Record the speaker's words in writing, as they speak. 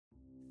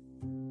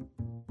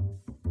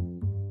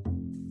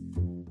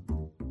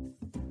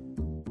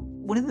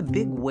One of the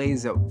big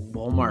ways that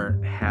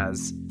Walmart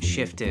has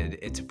shifted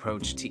its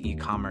approach to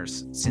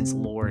e-commerce since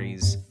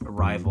Lori's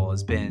arrival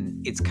has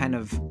been it's kind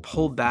of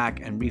pulled back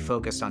and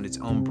refocused on its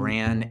own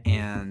brand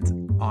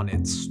and on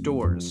its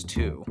stores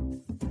too.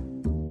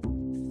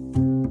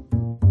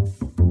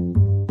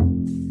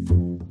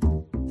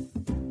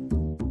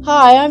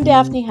 Hi, I'm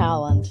Daphne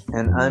Howland.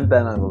 And I'm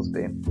Ben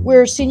Oglesby.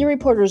 We're senior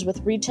reporters with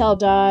Retail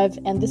Dive,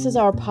 and this is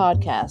our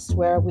podcast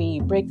where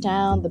we break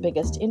down the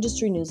biggest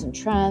industry news and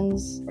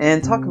trends.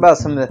 And talk about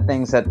some of the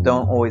things that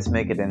don't always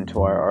make it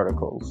into our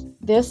articles.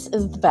 This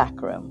is The Back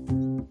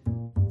Room.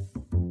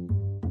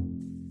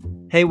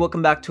 Hey,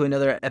 welcome back to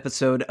another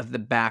episode of The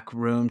Back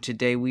Room.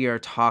 Today we are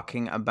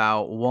talking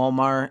about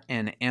Walmart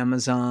and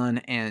Amazon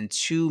and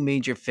two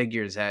major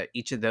figures at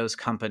each of those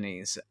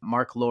companies,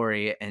 Marc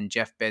Lore and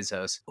Jeff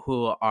Bezos,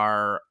 who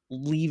are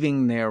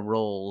leaving their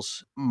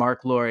roles.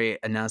 Marc Lore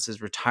announced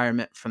his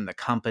retirement from the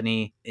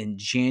company in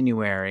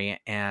January,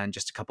 and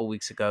just a couple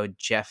weeks ago,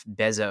 Jeff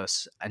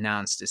Bezos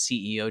announced a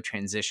CEO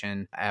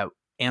transition at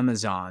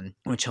Amazon,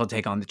 which he'll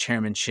take on the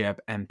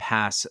chairmanship and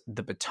pass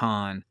the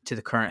baton to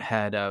the current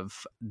head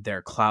of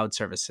their cloud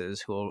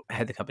services, who will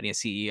head the company as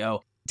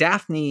CEO.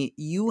 Daphne,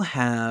 you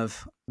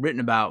have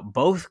written about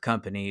both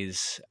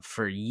companies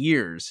for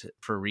years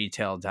for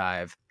Retail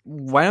Dive.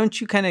 Why don't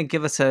you kind of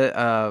give us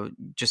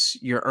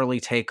just your early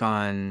take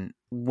on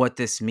what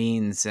this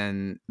means,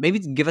 and maybe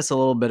give us a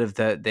little bit of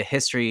the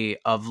history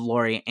of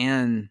Lore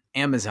and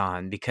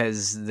Amazon,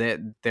 because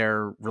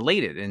they're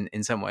related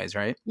in some ways,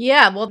 right?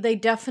 Yeah, well, they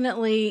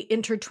definitely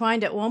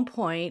intertwined at one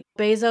point.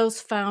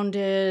 Bezos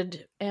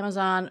founded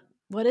Amazon,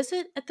 what is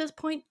it at this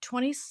point,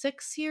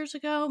 26 years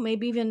ago?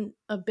 Maybe even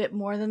a bit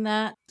more than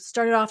that.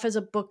 Started off as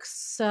a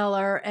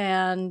bookseller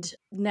and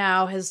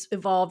now has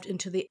evolved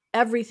into the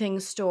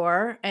everything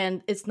store.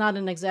 And it's not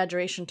an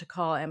exaggeration to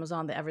call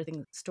Amazon the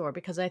everything store,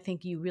 because I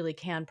think you really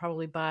can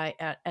probably buy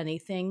at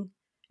anything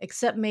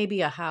except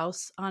maybe a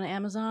house on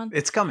Amazon.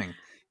 It's coming.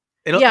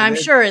 I'm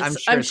sure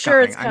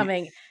it's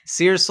coming.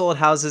 Sears sold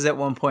houses at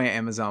one point.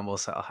 Amazon will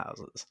sell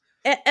houses.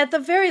 At the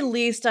very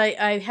least,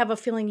 I have a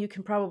feeling you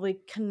can probably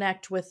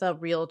connect with a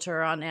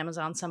realtor on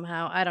Amazon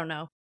somehow. I don't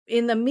know.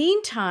 In the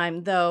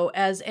meantime, though,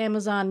 as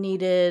Amazon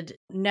needed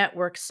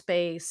network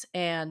space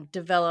and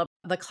develop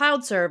the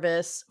cloud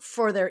service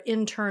for their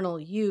internal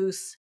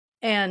use,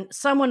 and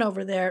someone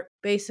over there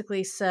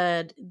basically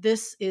said,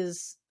 this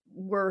is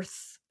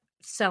worth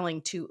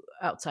selling to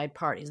outside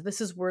parties. This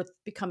is worth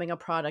becoming a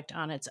product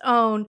on its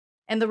own.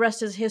 And the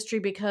rest is history,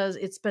 because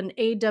it's been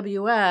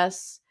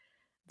AWS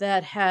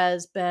that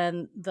has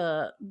been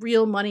the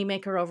real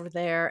moneymaker over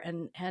there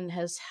and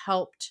has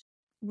helped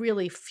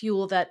really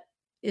fuel that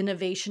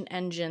innovation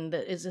engine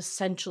that is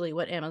essentially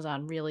what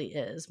Amazon really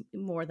is,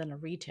 more than a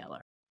retailer.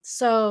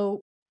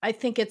 So I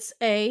think it's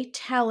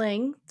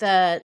telling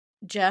that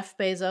Jeff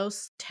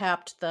Bezos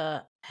tapped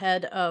the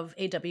head of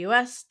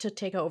AWS to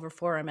take over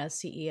for him as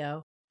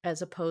CEO,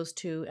 as opposed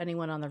to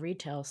anyone on the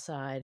retail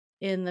side.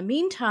 In the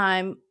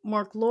meantime,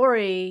 Marc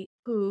Lore,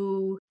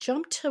 who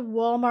jumped to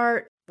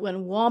Walmart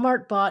when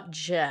Walmart bought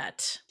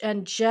Jet,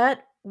 and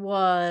Jet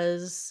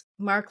was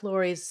Marc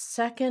Lore's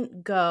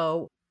second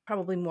go,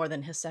 probably more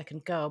than his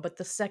second go, but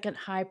the second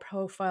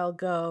high-profile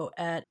go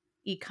at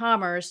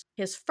e-commerce.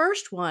 His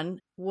first one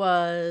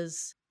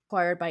was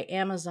acquired by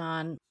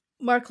Amazon.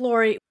 Marc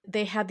Lore,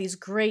 they had these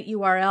great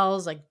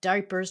URLs like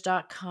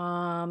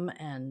diapers.com,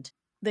 and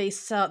they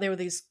were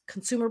these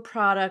consumer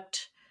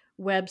product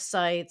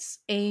websites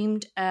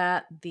aimed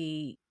at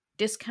the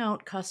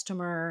discount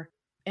customer.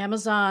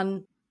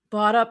 Amazon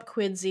bought up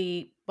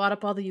Quidsy, bought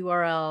up all the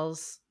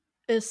URLs,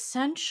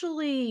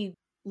 essentially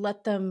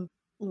let them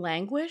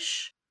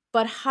languish,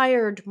 but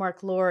hired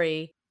Marc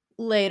Lore.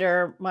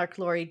 Later, Marc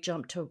Lore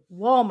jumped to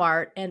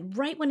Walmart, and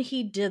right when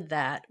he did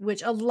that,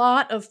 which a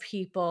lot of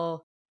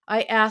people,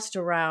 I asked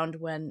around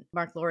when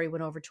Marc Lore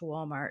went over to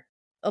Walmart,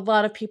 a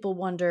lot of people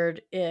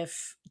wondered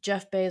if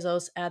Jeff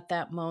Bezos at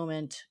that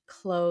moment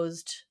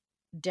closed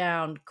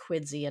down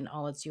Quidsy and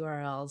all its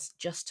URLs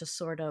just to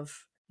sort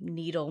of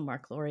needle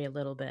Marc Lore a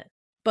little bit.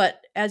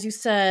 But as you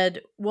said,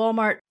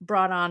 Walmart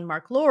brought on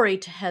Marc Lore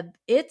to head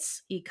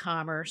its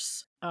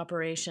e-commerce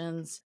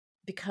operations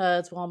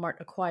because Walmart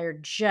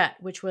acquired Jet,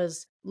 which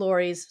was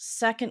Lore's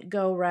second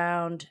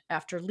go-round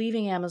after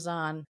leaving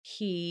Amazon.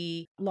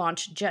 He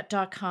launched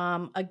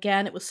Jet.com.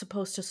 Again, it was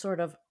supposed to sort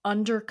of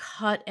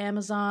undercut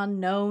Amazon.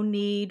 No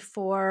need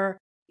for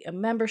a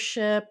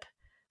membership,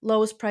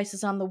 lowest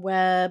prices on the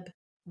web.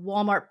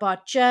 Walmart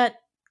bought Jet,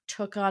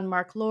 took on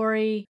Marc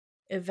Lore.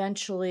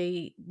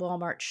 Eventually,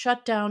 Walmart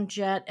shut down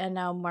Jet, and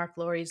now Marc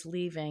Lore's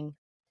leaving.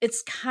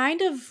 It's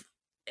kind of,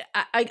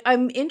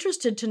 I'm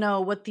interested to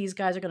know what these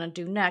guys are going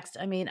to do next.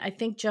 I mean, I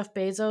think Jeff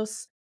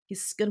Bezos,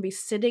 he's going to be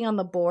sitting on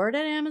the board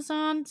at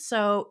Amazon,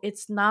 so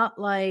it's not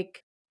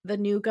like the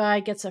new guy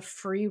gets a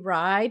free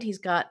ride.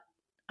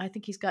 I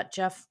think he's got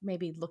Jeff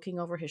maybe looking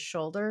over his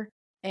shoulder,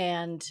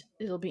 and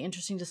it'll be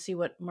interesting to see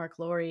what Marc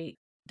Lore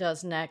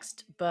does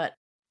next. But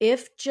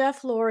if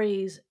Jeff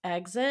Lore's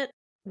exit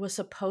was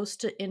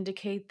supposed to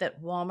indicate that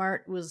Walmart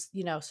was,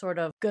 sort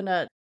of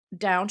gonna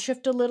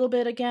downshift a little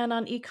bit again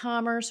on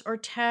e-commerce or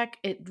tech,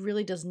 it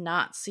really does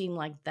not seem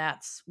like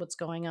that's what's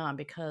going on,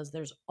 because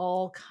there's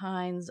all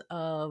kinds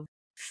of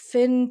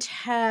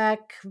fintech,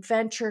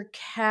 venture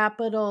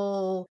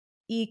capital,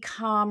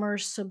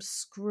 e-commerce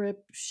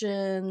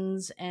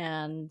subscriptions,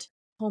 and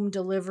home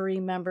delivery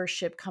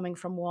membership coming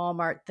from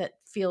Walmart that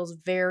feels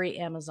very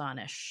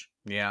Amazonish.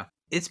 Yeah.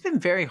 It's been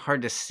very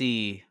hard to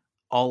see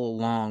all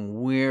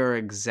along where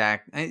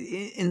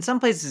in some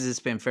places it's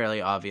been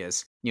fairly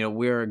obvious,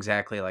 where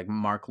exactly like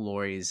Mark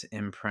Laurie's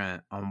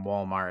imprint on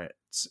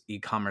Walmart's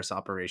e-commerce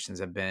operations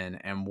have been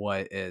and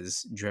what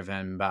is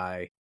driven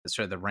by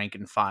sort of the rank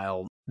and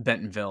file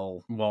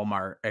Bentonville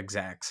Walmart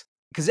execs.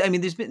 Because I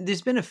mean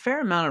there's been a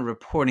fair amount of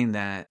reporting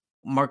that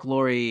Mark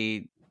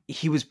Laurie,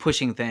 he was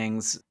pushing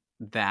things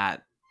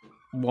that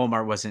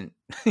Walmart wasn't,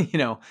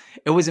 it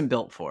wasn't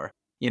built for.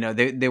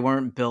 They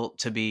weren't built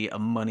to be a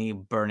money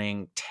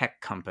burning tech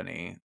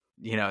company.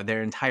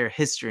 Their entire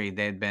history,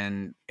 they'd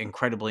been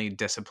incredibly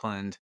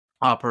disciplined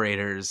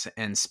operators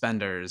and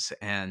spenders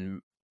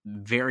and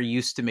very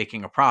used to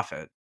making a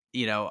profit.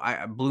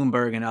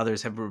 Bloomberg and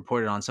others have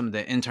reported on some of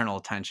the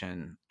internal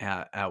tension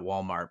at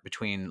Walmart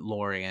between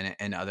Lori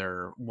and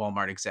other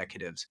Walmart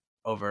executives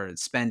over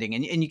spending.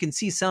 And you can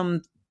see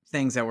some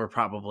things that were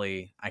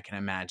probably, I can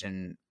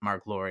imagine,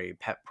 Mark Laurie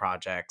pet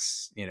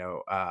projects,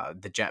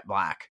 the Jet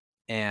Black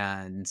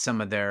and some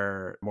of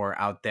their more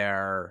out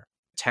there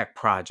tech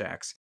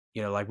projects,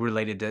 like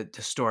related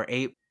to Store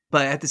 8.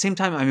 But at the same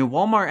time, I mean,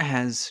 Walmart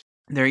has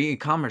their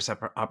e-commerce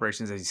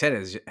operations, as you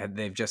said,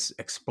 they've just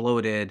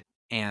exploded,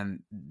 and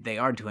they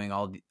are doing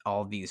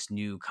all these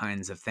new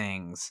kinds of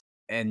things.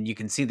 And you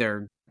can see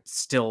they're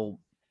still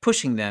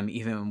pushing them,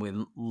 even with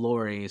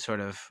Lori sort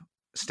of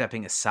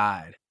stepping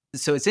aside.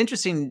 So it's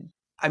interesting.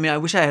 I mean, I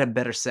wish I had a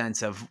better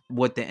sense of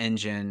what the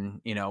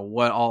engine,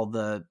 what all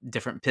the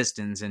different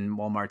pistons in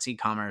Walmart's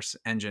e-commerce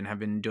engine have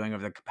been doing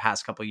over the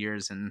past couple of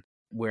years and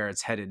where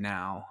it's headed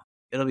now.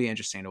 It'll be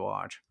interesting to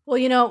watch.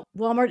 Well,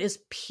 Walmart is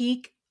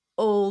peak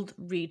old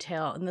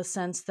retail in the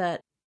sense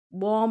that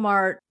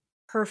Walmart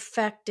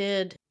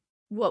perfected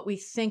what we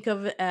think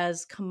of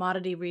as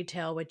commodity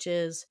retail, which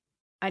is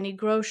I need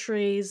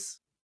groceries,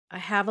 I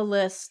have a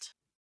list,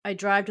 I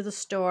drive to the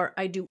store,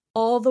 I do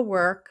all the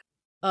work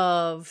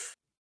of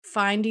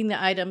finding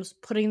the items,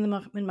 putting them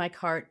up in my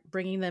cart,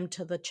 bringing them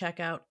to the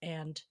checkout,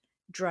 and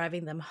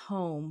driving them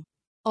home.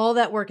 All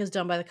that work is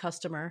done by the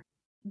customer.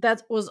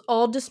 That was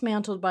all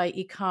dismantled by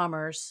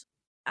e-commerce.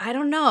 I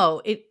don't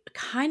know. It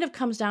kind of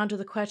comes down to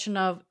the question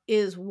of,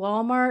 is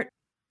Walmart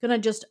going to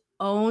just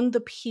own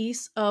the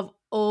piece of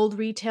old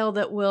retail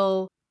that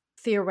will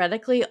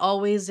theoretically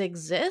always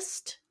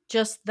exist?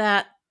 Just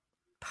that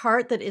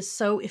part that is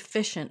so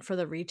efficient for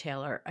the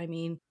retailer. I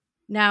mean,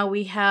 now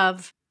we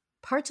have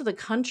parts of the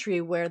country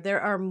where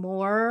there are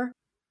more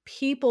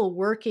people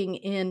working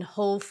in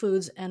Whole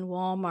Foods and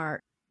Walmart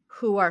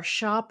who are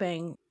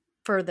shopping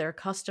for their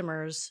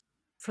customers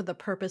for the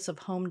purpose of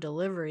home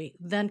delivery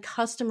than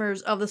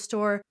customers of the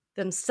store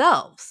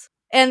themselves.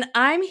 And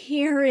I'm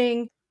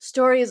hearing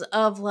stories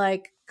of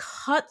like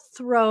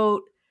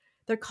cutthroat,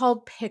 they're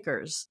called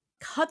pickers,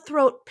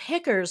 cutthroat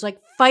pickers, like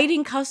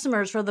fighting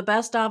customers for the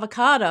best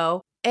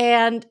avocado.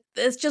 And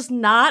it's just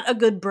not a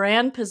good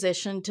brand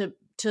position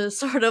to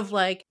sort of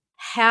like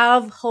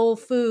have Whole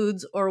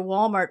Foods or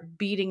Walmart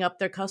beating up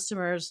their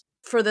customers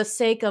for the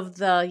sake of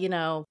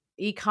the,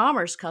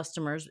 e-commerce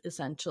customers,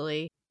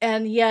 essentially.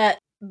 And yet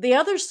the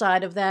other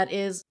side of that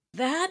is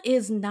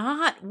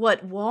not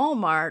what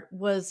Walmart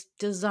was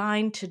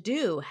designed to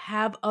do.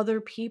 Have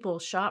other people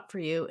shop for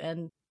you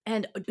and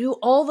do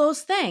all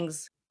those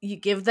things. You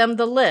give them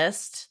the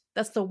list.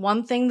 That's the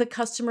one thing the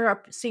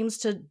customer seems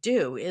to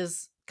do,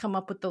 is come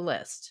up with the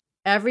list.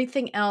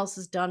 Everything else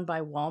is done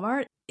by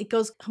Walmart. It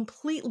goes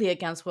completely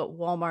against what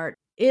Walmart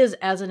is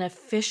as an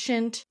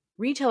efficient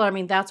retailer. I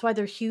mean, that's why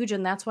they're huge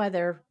and that's why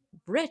they're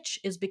rich,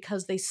 is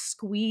because they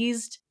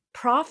squeezed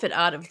profit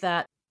out of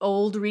that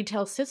old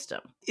retail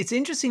system. It's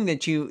interesting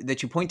that you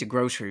point to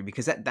grocery,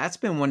 because that's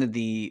been one of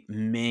the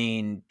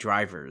main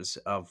drivers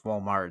of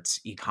Walmart's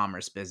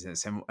e-commerce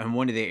business, and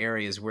one of the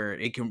areas where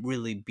it can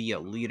really be a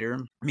leader,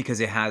 because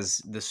it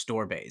has the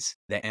store base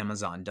that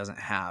Amazon doesn't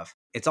have.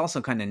 It's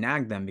also kind of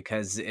nagged them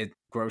because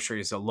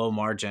grocery is a low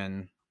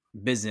margin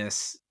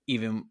business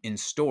even in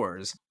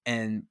stores,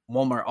 and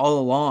Walmart all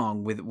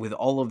along with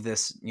all of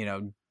this,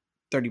 30%,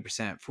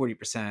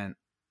 40%.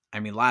 I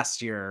mean,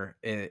 last year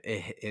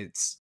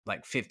it's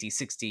like 50,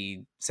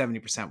 60,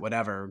 70%,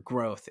 whatever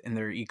growth in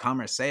their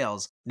e-commerce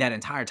sales that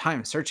entire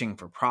time searching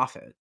for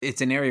profit.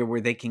 It's an area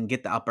where they can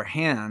get the upper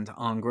hand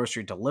on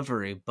grocery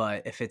delivery,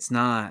 but if it's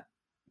not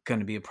going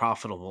to be a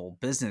profitable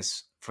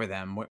business for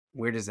them,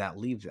 where does that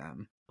leave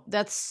them?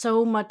 That's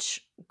so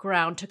much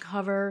ground to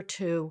cover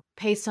to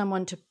pay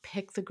someone to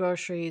pick the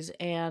groceries.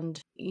 And,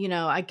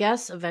 I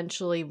guess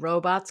eventually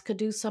robots could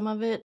do some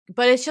of it,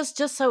 but it's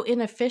just so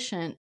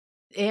inefficient.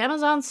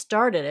 Amazon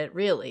started it,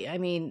 really. I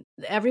mean,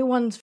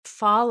 everyone's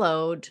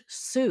followed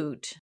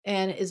suit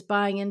and is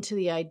buying into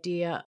the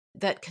idea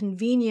that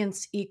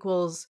convenience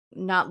equals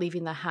not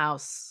leaving the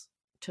house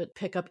to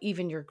pick up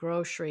even your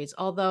groceries.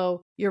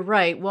 Although you're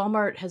right,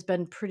 Walmart has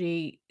been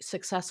pretty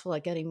successful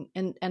at getting,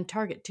 and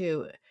Target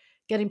too,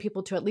 getting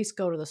people to at least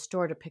go to the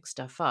store to pick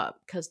stuff up,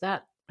 because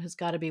that has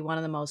got to be one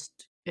of the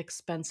most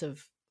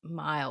expensive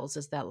miles,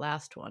 is that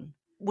last one.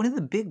 One of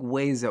the big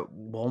ways that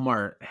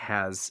Walmart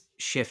has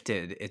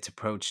shifted its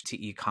approach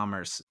to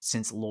e-commerce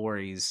since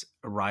Lori's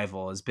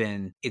arrival has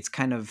been it's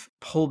kind of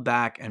pulled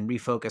back and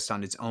refocused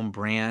on its own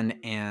brand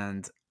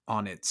and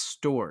on its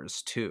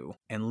stores too,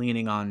 and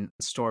leaning on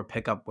store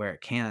pickup where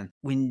it can.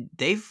 When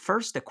they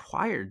first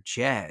acquired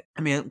Jet,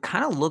 I mean, it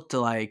kind of looked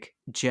like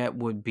Jet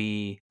would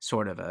be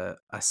sort of a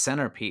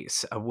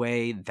centerpiece, a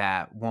way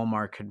that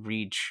Walmart could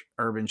reach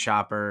urban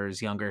shoppers,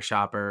 younger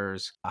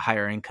shoppers,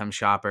 higher income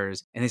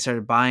shoppers. And they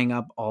started buying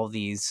up all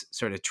these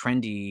sort of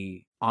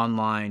trendy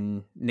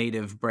online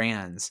native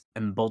brands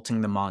and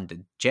bolting them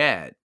onto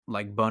Jet,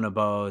 like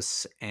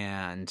Bonobos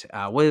and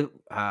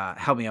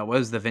help me out, what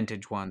was the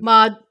vintage one?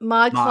 Modcloth,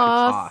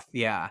 Modcloth,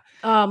 yeah.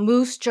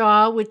 Moose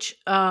Jaw, which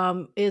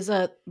is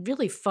a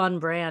really fun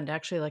brand,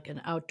 actually, like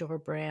an outdoor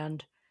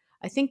brand.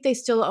 I think they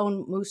still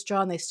own Moose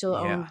Jaw and they still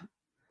Yeah. own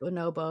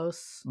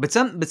Bonobos. But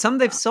some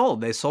they've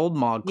sold. They sold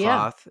Yeah.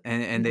 ModCloth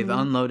and they've Hmm.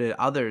 unloaded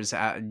others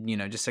at,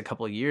 just a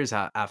couple of years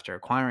after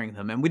acquiring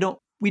them. And we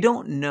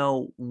don't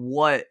know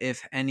what,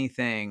 if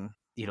anything,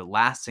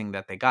 lasting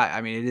that they got.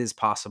 I mean, it is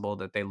possible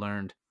that they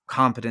learned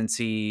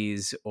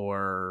competencies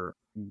or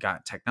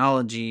got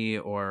technology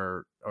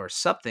or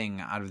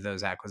something out of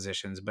those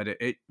acquisitions. But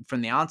it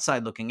from the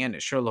outside looking in,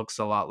 it sure looks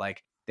a lot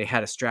like they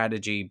had a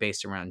strategy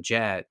based around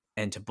Jet,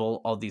 and to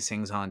bolt all these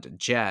things onto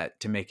Jet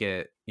to make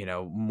it,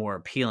 more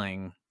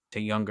appealing to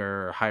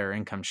younger, higher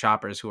income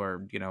shoppers who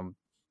are,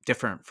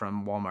 different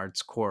from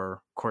Walmart's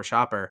core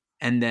shopper,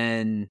 and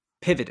then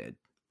pivoted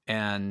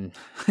and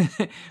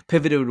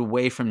pivoted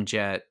away from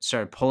Jet,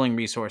 started pulling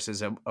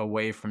resources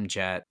away from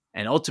Jet,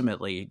 and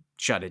ultimately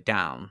shut it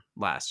down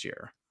last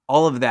year.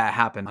 All of that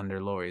happened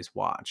under Lori's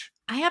watch.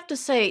 I have to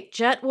say,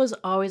 Jet was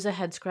always a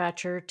head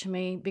scratcher to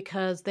me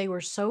because they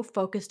were so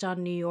focused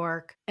on New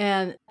York,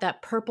 and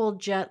that purple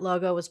Jet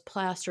logo was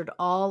plastered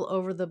all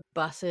over the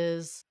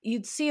buses.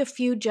 You'd see a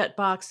few Jet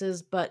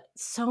boxes, but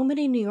so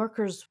many New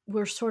Yorkers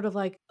were sort of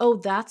like, oh,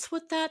 that's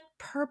what that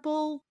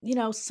purple,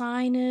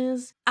 sign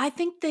is. I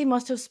think they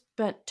must have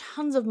spent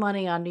tons of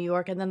money on New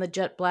York, and then the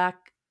Jet Black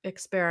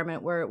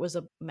experiment where it was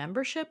a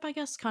membership, I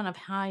guess, kind of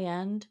high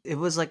end. It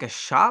was like a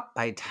shop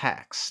by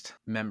text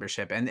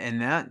membership, and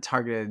that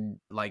targeted,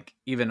 like,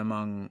 even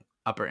among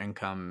upper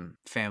income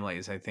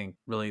families, I think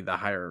really the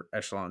higher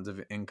echelons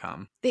of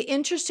income. The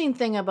interesting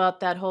thing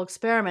about that whole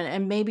experiment,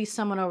 and maybe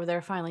someone over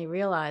there finally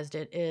realized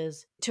it,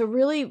 is to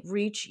really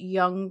reach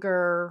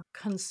younger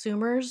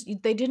consumers,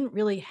 they didn't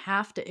really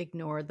have to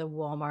ignore the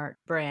Walmart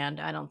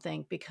brand, I don't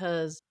think,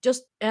 because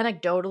just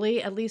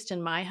anecdotally, at least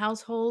in my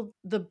household,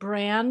 the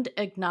brand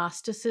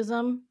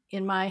agnosticism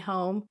in my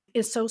home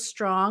is so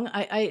strong.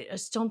 I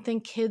just don't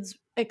think kids,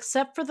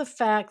 except for the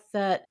fact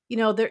that,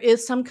 there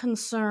is some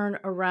concern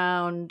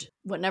around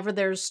whenever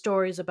there's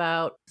stories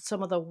about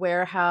some of the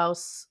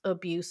warehouse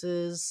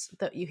abuses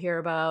that you hear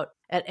about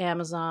at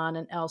Amazon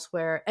and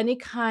elsewhere, any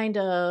kind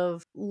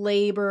of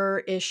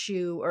labor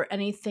issue or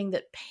anything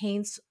that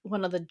paints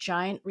one of the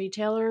giant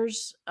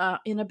retailers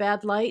in a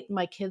bad light,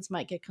 my kids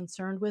might get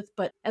concerned with.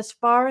 But as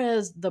far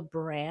as the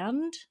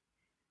brand,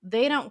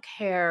 they don't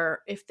care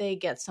if they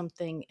get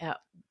something at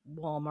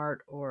Walmart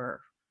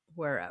or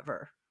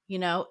wherever.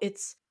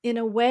 It's, in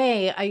a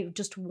way, I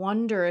just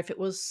wonder if it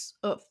was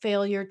a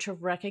failure to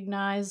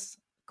recognize.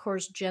 Of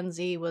course, Gen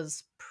Z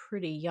was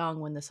pretty young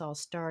when this all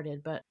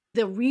started, but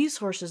the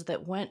resources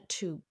that went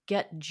to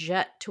get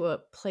Jet to a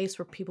place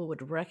where people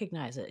would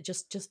recognize it, it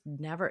just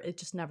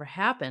never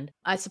happened.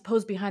 I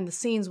suppose behind the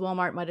scenes,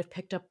 Walmart might have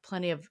picked up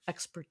plenty of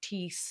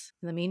expertise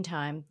in the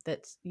meantime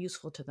that's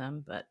useful to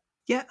them, but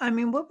Yeah, I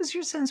mean, what was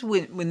your sense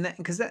when that,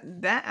 because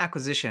that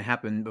acquisition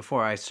happened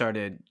before I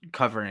started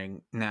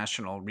covering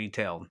national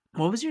retail.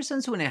 What was your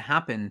sense when it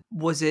happened?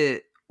 Was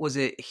it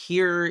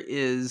here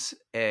is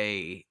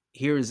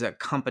a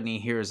company,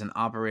 here is an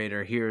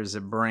operator, here is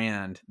a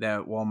brand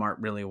that Walmart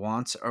really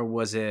wants, or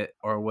was it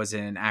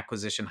an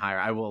acquisition hire?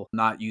 I will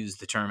not use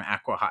the term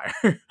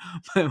acqui-hire,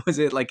 but was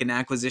it like an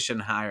acquisition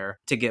hire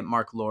to get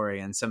Mark Lowry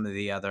and some of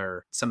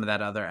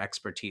that other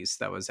expertise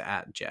that was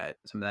at Jet,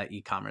 some of that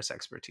e-commerce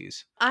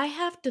expertise? I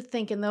have to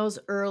think in those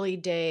early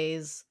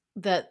days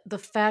that the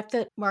fact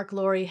that Mark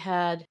Lowry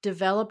had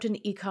developed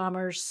an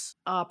e-commerce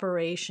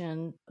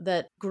operation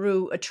that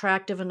grew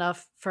attractive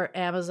enough for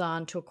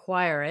Amazon to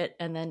acquire it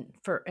and then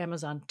for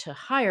Amazon to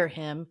hire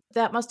him,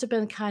 that must have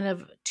been kind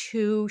of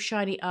two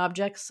shiny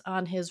objects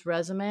on his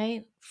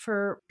resume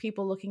for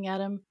people looking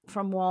at him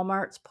from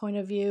Walmart's point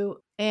of view.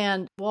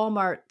 And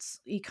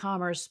Walmart's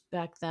e-commerce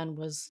back then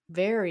was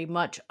very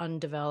much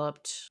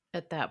undeveloped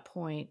at that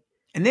point.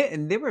 And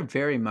they were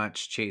very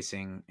much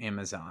chasing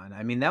Amazon.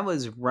 I mean, that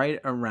was right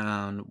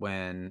around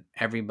when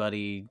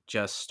everybody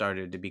just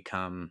started to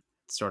become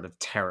sort of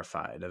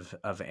terrified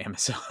of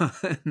Amazon.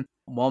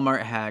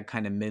 Walmart had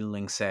kind of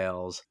middling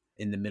sales.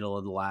 in the middle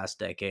of the last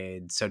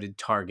decade. So did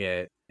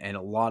Target, and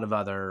a lot of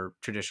other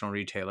traditional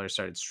retailers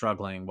started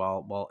struggling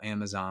while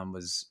Amazon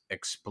was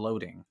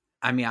exploding.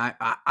 I mean,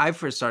 I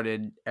first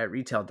started at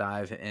Retail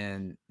Dive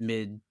in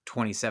mid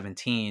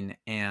 2017,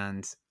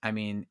 and I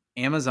mean,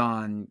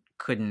 Amazon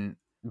couldn't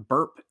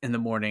burp in the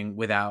morning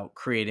without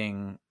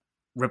creating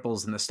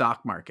ripples in the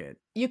stock market.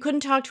 You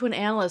couldn't talk to an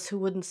analyst who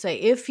wouldn't say,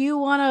 if you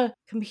want to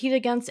compete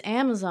against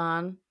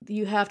Amazon,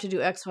 you have to do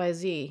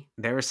XYZ.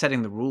 They were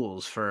setting the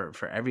rules for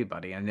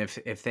everybody, and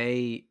if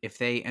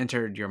they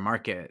entered your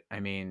market, I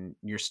mean,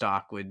 your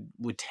stock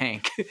would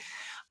tank.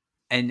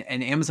 And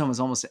Amazon was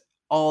almost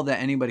all that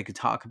anybody could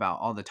talk about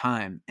all the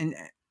time. And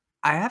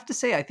I have to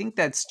say, I think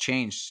that's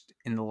changed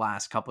in the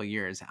last couple of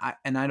years. I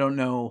don't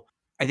know.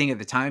 I think at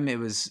the time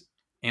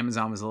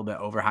Amazon was a little bit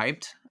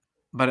overhyped,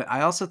 but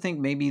I also think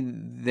maybe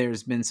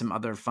there's been some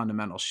other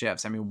fundamental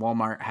shifts. I mean,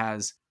 Walmart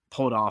has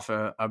pulled off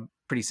a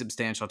pretty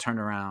substantial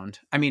turnaround.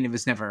 I mean, it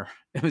was never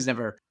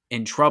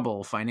in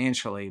trouble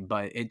financially,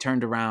 but it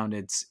turned around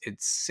its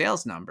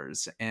sales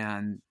numbers,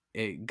 and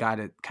it got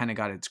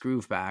its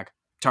groove back.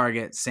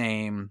 Target,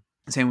 same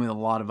with a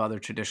lot of other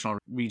traditional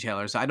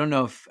retailers. I don't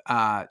know if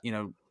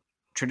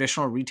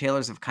traditional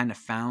retailers have kind of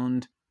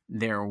found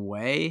their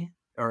way,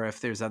 or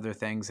if there's other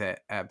things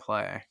at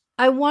play.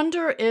 I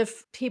wonder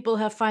if people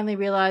have finally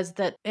realized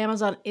that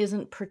Amazon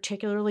isn't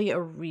particularly a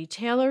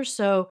retailer.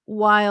 So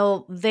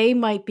while they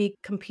might be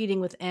competing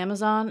with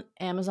Amazon,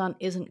 Amazon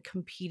isn't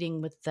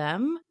competing with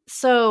them.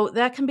 So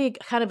that can be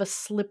kind of a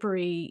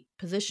slippery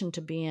position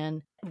to be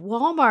in.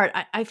 Walmart,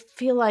 I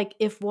feel like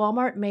if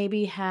Walmart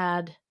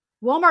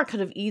could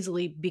have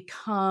easily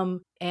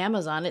become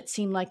Amazon. It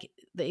seemed like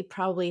they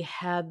probably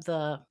had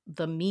the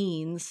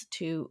means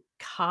to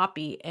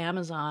copy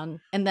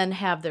Amazon and then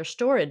have their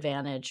store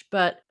advantage.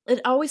 But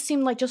it always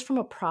seemed like, just from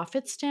a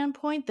profit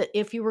standpoint, that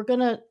if you were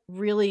going to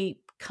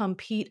really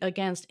compete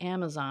against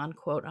Amazon,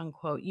 quote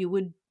unquote, you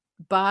would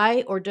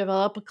buy or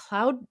develop a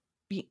cloud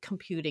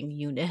computing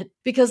unit,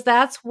 because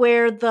that's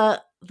where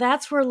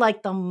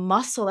like the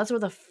muscle, that's where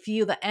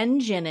the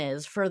engine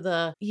is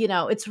for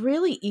it's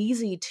really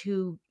easy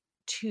to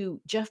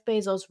Jeff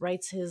Bezos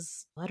writes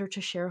his letter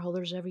to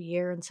shareholders every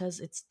year and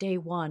says it's day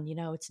one,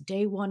 it's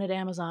day one at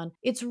Amazon.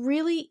 It's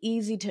really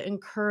easy to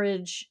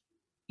encourage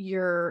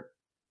your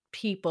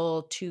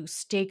people to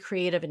stay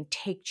creative and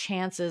take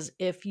chances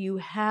if you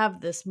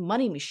have this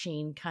money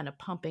machine kind of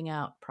pumping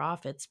out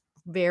profits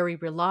very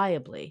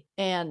reliably.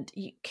 And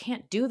you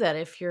can't do that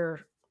if you're,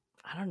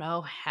 I don't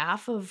know,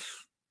 half of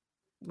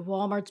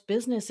Walmart's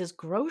business is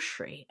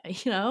grocery.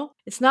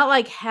 It's not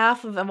like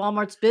half of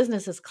Walmart's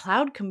business is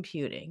cloud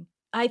computing.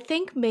 I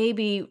think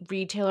maybe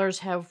retailers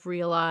have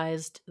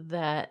realized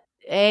that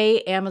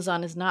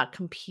Amazon is not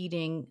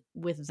competing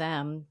with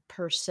them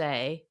per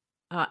se.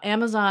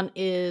 Amazon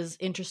is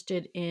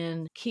interested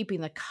in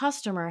keeping the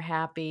customer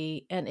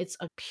happy, and it's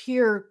a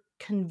pure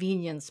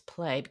convenience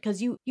play,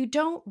 because you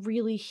don't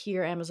really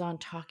hear Amazon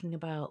talking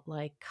about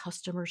like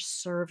customer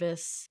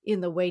service in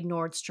the way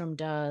Nordstrom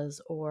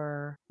does,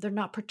 or they're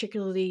not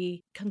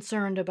particularly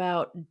concerned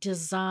about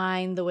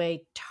design the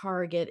way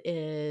Target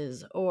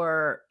is,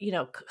 or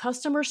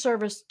customer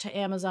service to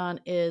Amazon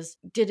is,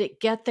 did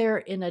it get there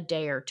in a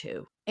day or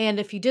two? And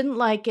if you didn't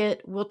like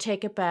it, we'll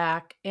take it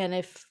back. And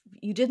if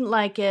you didn't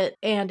like it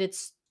and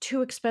it's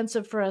too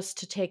expensive for us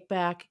to take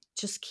back,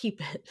 just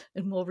keep it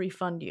and we'll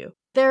refund you.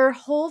 Their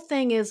whole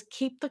thing is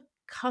keep the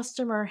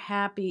customer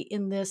happy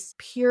in this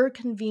pure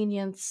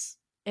convenience,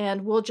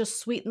 and we'll just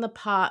sweeten the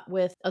pot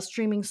with a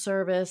streaming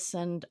service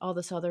and all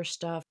this other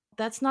stuff.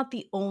 That's not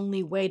the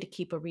only way to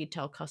keep a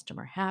retail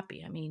customer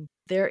happy. I mean,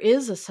 there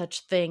is a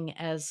such thing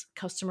as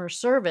customer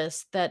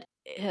service that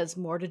has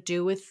more to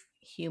do with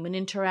human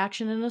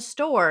interaction in a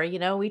store.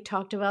 We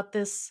talked about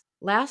this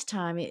last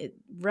time.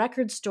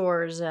 Record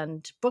stores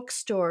and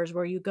bookstores,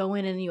 where you go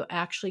in and you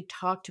actually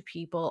talk to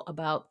people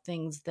about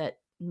things that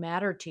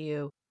matter to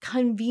you.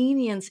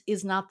 Convenience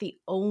is not the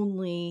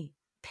only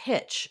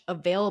pitch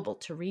available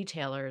to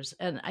retailers.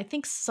 And I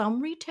think some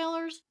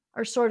retailers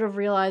are sort of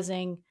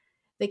realizing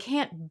they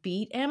can't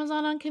beat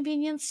Amazon on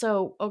convenience.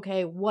 So,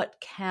 okay, what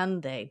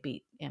can they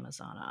beat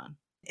Amazon on?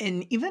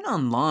 And even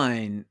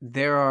online,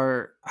 there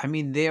are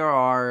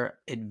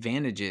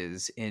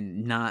advantages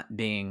in not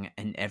being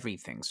an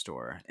everything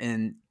store.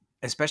 And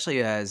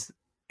especially as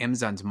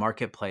Amazon's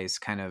marketplace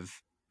kind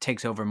of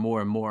takes over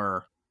more and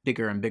more,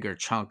 bigger and bigger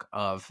chunk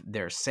of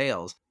their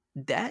sales,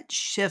 that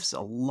shifts a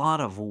lot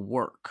of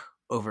work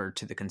over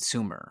to the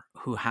consumer,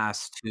 who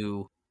has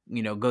to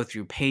go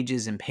through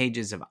pages and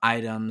pages of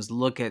items,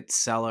 look at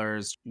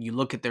sellers, you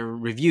look at their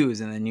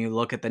reviews, and then you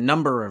look at the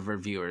number of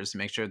reviewers to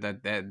make sure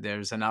that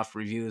there's enough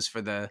reviews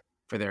for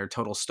their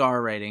total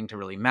star rating to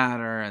really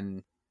matter.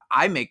 And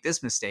I make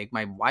this mistake.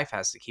 My wife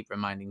has to keep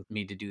reminding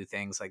me to do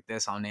things like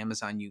this on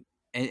Amazon,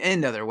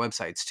 and other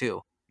websites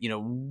too.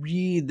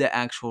 Read the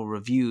actual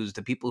reviews,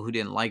 the people who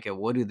didn't like it,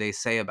 what do they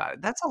say about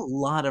it? That's a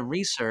lot of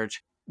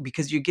research,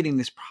 because you're getting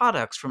these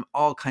products from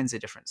all kinds of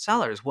different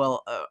sellers.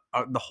 Well,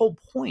 the whole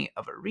point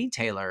of a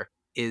retailer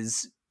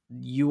is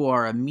you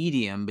are a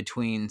medium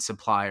between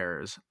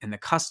suppliers and the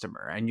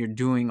customer, and you're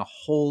doing a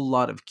whole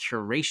lot of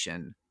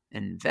curation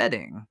and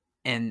vetting.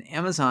 And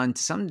Amazon,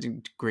 to some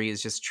degree,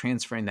 is just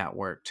transferring that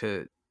work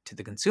to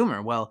the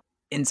consumer. Well,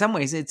 in some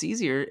ways, it's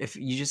easier if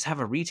you just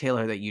have a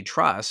retailer that you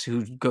trust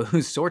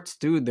who sorts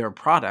through their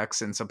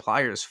products and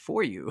suppliers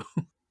for you.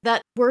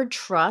 That word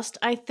trust,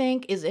 I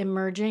think, is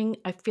emerging.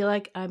 I feel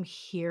like I'm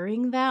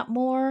hearing that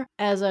more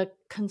as a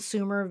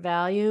consumer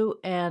value,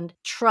 and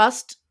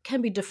trust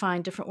can be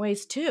defined different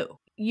ways too.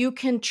 You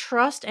can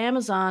trust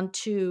Amazon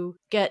to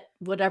get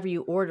whatever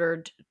you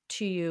ordered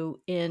to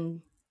you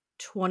in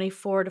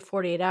 24 to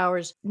 48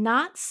 hours.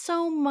 Not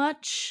so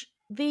much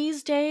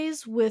these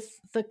days with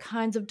the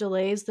kinds of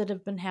delays that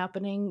have been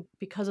happening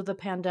because of the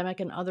pandemic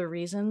and other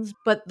reasons.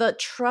 But the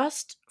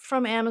trust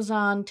from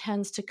Amazon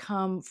tends to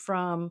come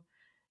from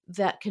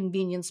that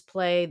convenience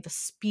play, the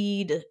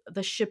speed,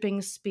 the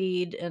shipping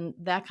speed, and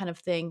that kind of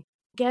thing.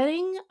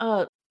 Getting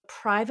a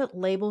private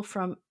label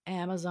from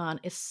Amazon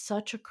is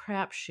such a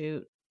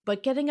crapshoot,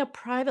 but getting a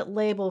private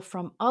label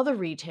from other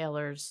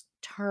retailers,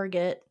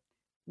 Target,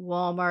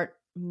 Walmart,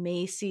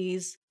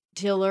 Macy's,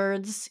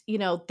 Dillard's,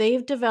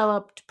 they've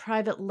developed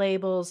private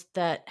labels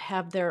that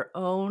have their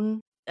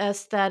own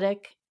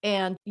aesthetic.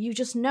 And you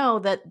just know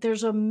that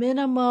there's a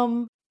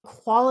minimum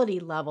quality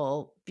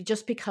level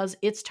just because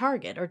it's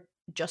Target or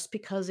just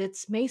because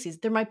it's Macy's.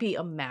 There might be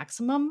a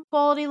maximum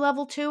quality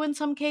level too in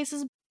some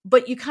cases,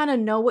 but you kind of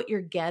know what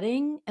you're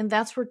getting, and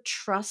that's where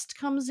trust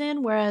comes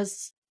in.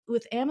 Whereas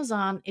with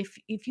Amazon, if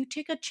you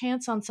take a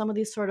chance on some of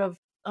these sort of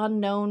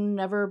unknown,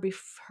 never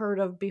heard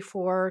of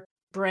before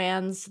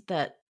brands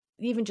that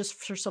even just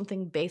for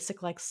something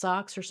basic like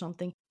socks or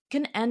something,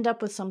 can end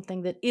up with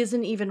something that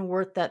isn't even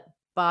worth that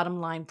bottom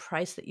line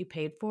price that you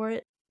paid for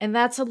it. And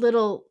that's a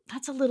little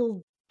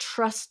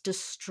trust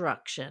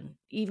destruction,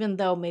 even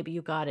though maybe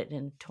you got it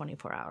in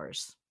 24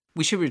 hours.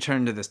 We should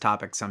return to this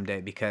topic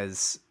someday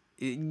because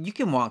you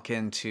can walk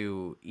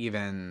into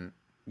even,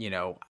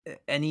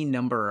 any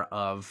number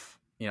of,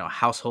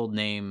 household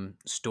name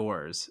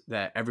stores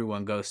that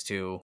everyone goes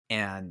to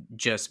and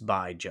just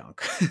buy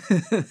junk.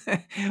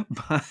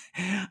 But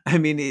I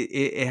mean,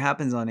 it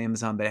happens on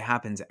Amazon, but it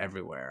happens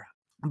everywhere.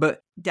 But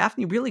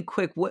Daphne, really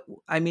quick,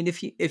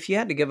 if you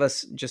had to give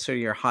us just sort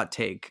of your hot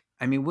take,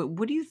 I mean,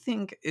 what do you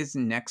think is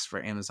next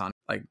for Amazon?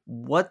 Like,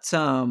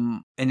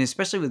 and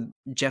especially with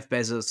Jeff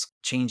Bezos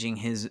changing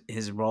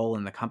his role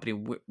in the company,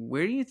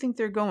 where do you think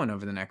they're going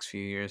over the next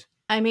few years?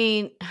 I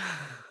mean,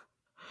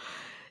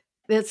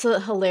 it's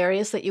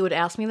hilarious that you would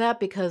ask me that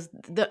because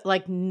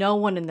no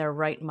one in their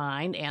right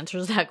mind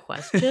answers that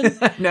question.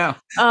 No,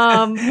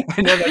 Um,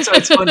 I know that's why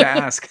it's fun to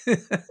ask.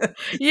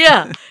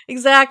 yeah,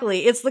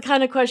 exactly. It's the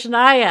kind of question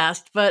I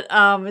asked, but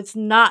it's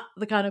not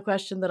the kind of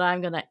question that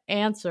I'm going to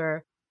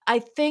answer. I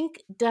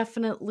think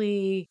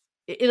definitely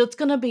it's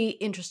going to be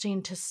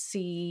interesting to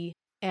see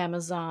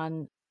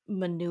Amazon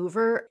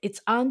maneuver.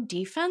 It's on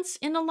defense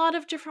in a lot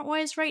of different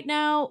ways right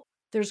now.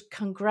 There's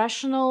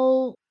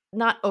congressional,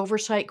 not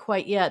oversight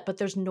quite yet, but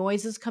there's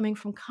noises coming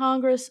from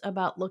Congress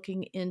about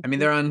looking I mean, into.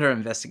 they're under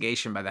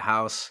investigation by the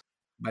House,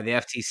 by the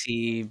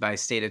FTC, by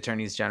state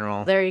attorneys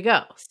general. There you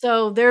go.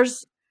 So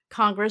there's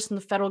Congress and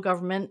the federal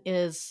government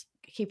is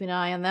keeping an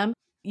eye on them.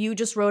 You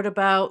just wrote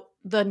about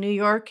the New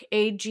York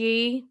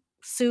AG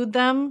sued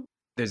them.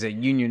 There's a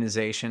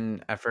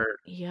unionization effort.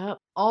 Yep.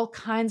 All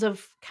kinds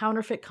of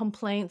counterfeit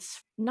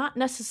complaints, not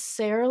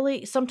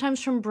necessarily,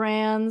 sometimes from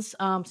brands,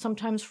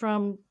 sometimes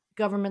from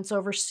governments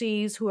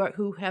overseas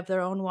who have their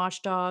own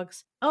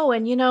watchdogs. Oh,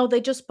 and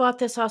they just bought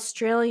this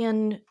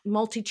Australian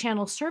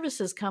multi-channel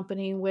services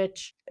company,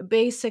 which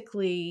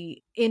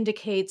basically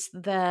indicates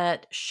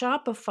that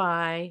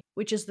Shopify,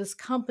 which is this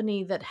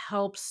company that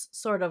helps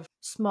sort of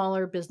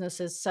smaller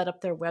businesses set up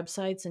their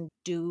websites and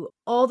do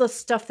all the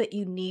stuff that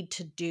you need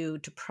to do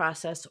to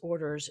process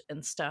orders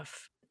and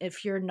stuff.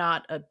 If you're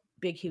not a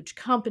big, huge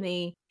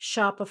company,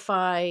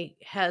 Shopify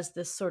has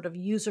this sort of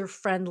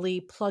user-friendly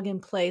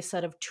plug-and-play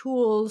set of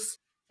tools.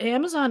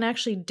 Amazon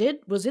actually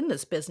was in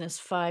this business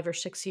 5 or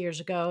 6 years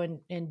ago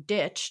and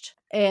ditched.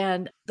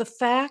 And the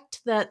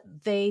fact that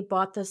they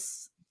bought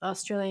this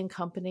Australian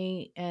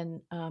company and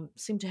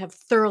seem to have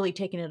thoroughly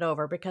taken it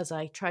over, because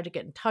I tried to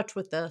get in touch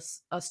with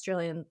this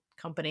Australian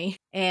company.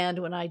 And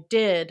when I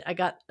did, I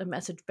got a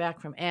message back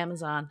from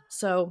Amazon.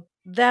 So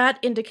that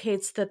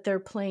indicates that they're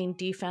playing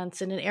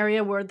defense in an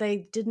area where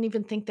they didn't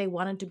even think they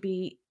wanted to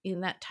be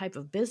in that type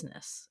of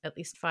business at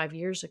least 5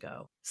 years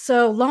ago.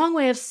 So long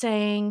way of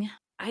saying,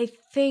 I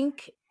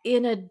think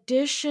in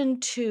addition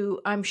to,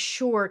 I'm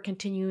sure,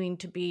 continuing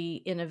to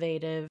be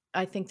innovative,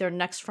 I think their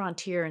next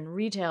frontier in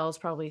retail is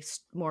probably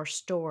more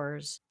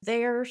stores.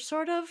 They're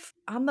sort of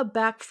on the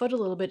back foot a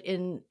little bit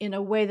in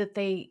a way that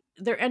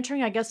they're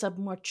entering, I guess, a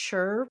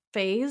mature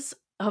phase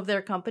of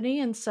their company.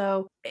 And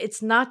so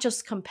it's not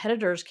just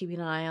competitors keeping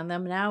an eye on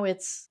them. Now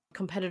it's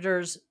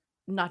competitors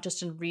not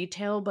just in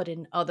retail, but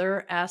in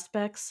other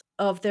aspects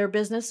of their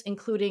business,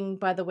 including,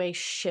 by the way,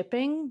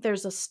 shipping.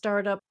 There's a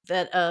startup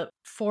that a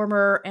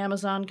former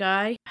Amazon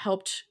guy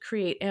helped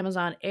create,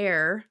 Amazon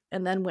Air,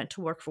 and then went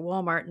to work for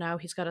Walmart. Now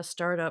he's got a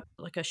startup,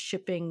 like a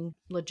shipping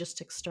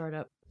logistics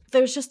startup.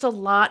 There's just a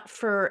lot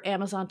for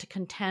Amazon to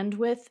contend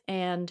with,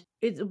 and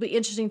it'll be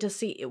interesting to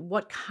see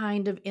what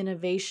kind of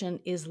innovation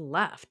is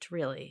left,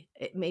 really.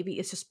 Maybe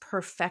it's just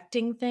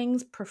perfecting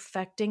things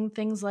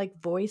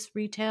like voice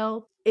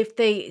retail. If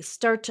they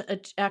start to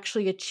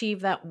actually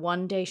achieve that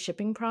one-day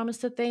shipping promise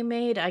that they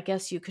made, I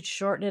guess you could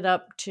shorten it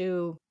up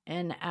to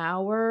an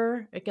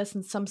hour. I guess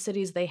in some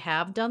cities they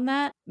have done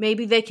that.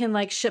 Maybe they can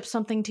like ship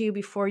something to you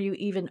before you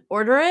even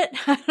order it.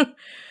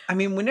 I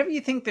mean, whenever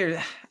you think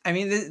this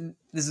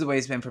is the way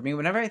it's been for me.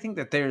 Whenever I think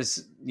that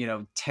there's,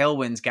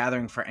 tailwinds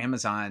gathering for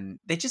Amazon,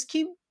 they just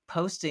keep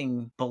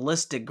posting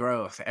ballistic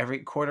growth every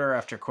quarter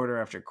after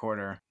quarter after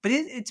quarter. But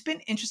it's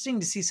been interesting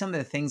to see some of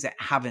the things that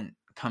haven't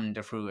come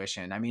to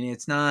fruition. I mean,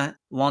 it's not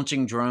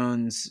launching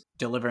drones,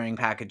 delivering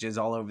packages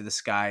all over the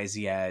skies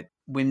yet.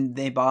 When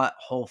they bought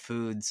Whole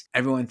Foods,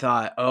 everyone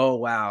thought, oh,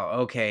 wow,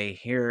 okay,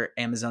 here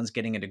Amazon's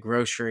getting into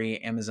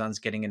grocery, Amazon's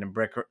getting into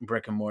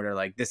brick and mortar.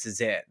 Like, this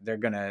is it. They're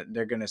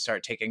gonna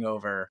start taking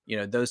over,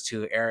 those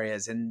two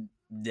areas. And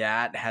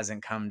that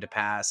hasn't come to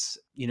pass.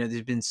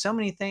 There's been so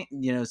many things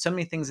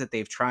that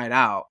they've tried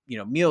out,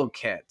 meal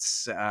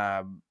kits,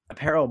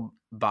 apparel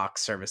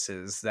box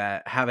services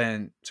that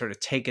haven't sort of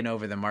taken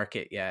over the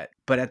market yet.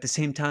 But at the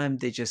same time,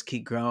 they just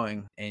keep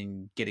growing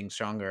and getting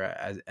stronger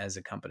as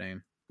a company.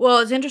 Well,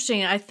 it's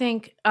interesting. I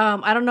think,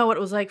 I don't know what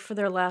it was like for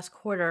their last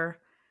quarter,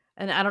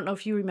 and I don't know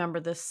if you remember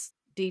this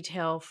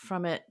detail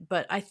from it,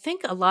 but I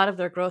think a lot of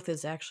their growth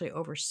is actually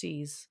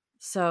overseas.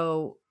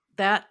 So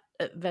that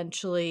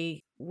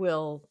eventually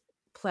will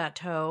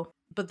plateau,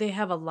 but they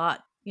have a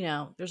lot,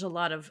 there's a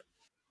lot of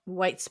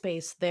white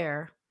space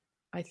there,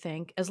 I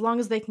think, as long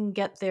as they can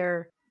get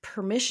their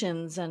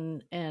permissions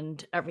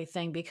and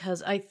everything,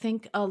 because I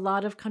think a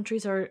lot of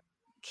countries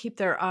keep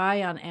their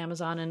eye on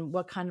Amazon and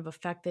what kind of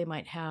effect they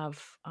might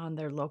have on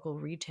their local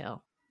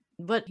retail.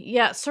 But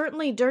yeah,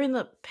 certainly during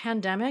the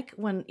pandemic,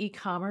 when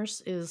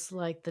e-commerce is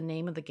like the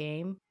name of the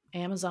game,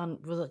 Amazon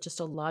was just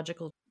a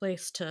logical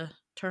place to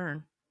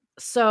turn.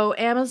 So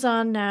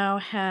Amazon now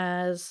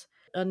has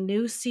a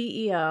new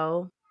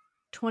CEO.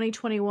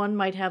 2021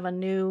 might have a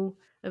new,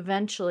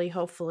 eventually,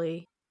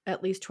 hopefully,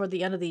 at least toward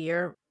the end of the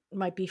year,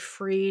 might be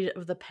freed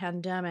of the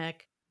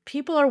pandemic.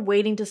 People are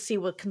waiting to see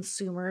what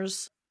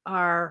consumers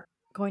are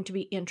going to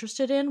be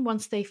interested in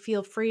once they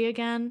feel free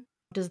again.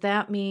 Does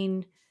that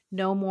mean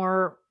no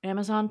more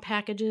Amazon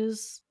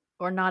packages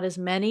or not as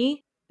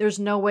many? There's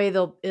no way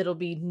it'll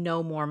be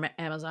no more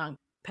Amazon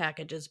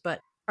packages,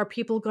 but are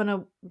people going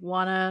to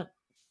want to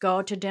go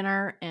out to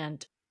dinner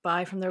and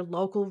buy from their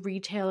local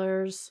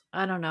retailers?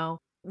 I don't know.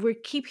 We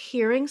keep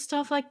hearing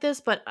stuff like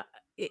this, but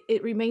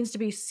it remains to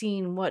be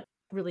seen what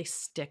really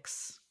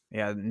sticks.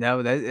 Yeah, no,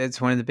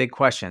 it's one of the big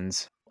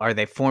questions. Are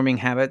they forming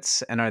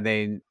habits, and are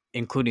they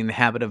including the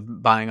habit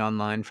of buying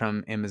online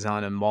from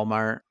Amazon and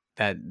Walmart,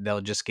 that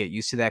they'll just get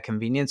used to that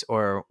convenience?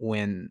 Or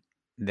when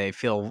they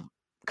feel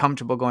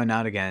comfortable going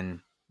out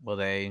again, will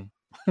they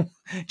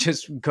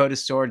just go to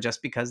store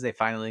just because they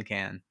finally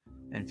can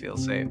and feel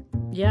safe?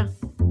 Yeah.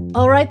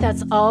 All right,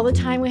 that's all the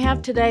time we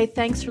have today.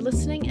 Thanks for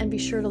listening, and be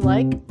sure to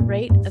like,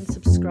 rate, and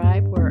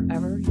subscribe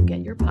wherever you get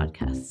your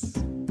podcasts.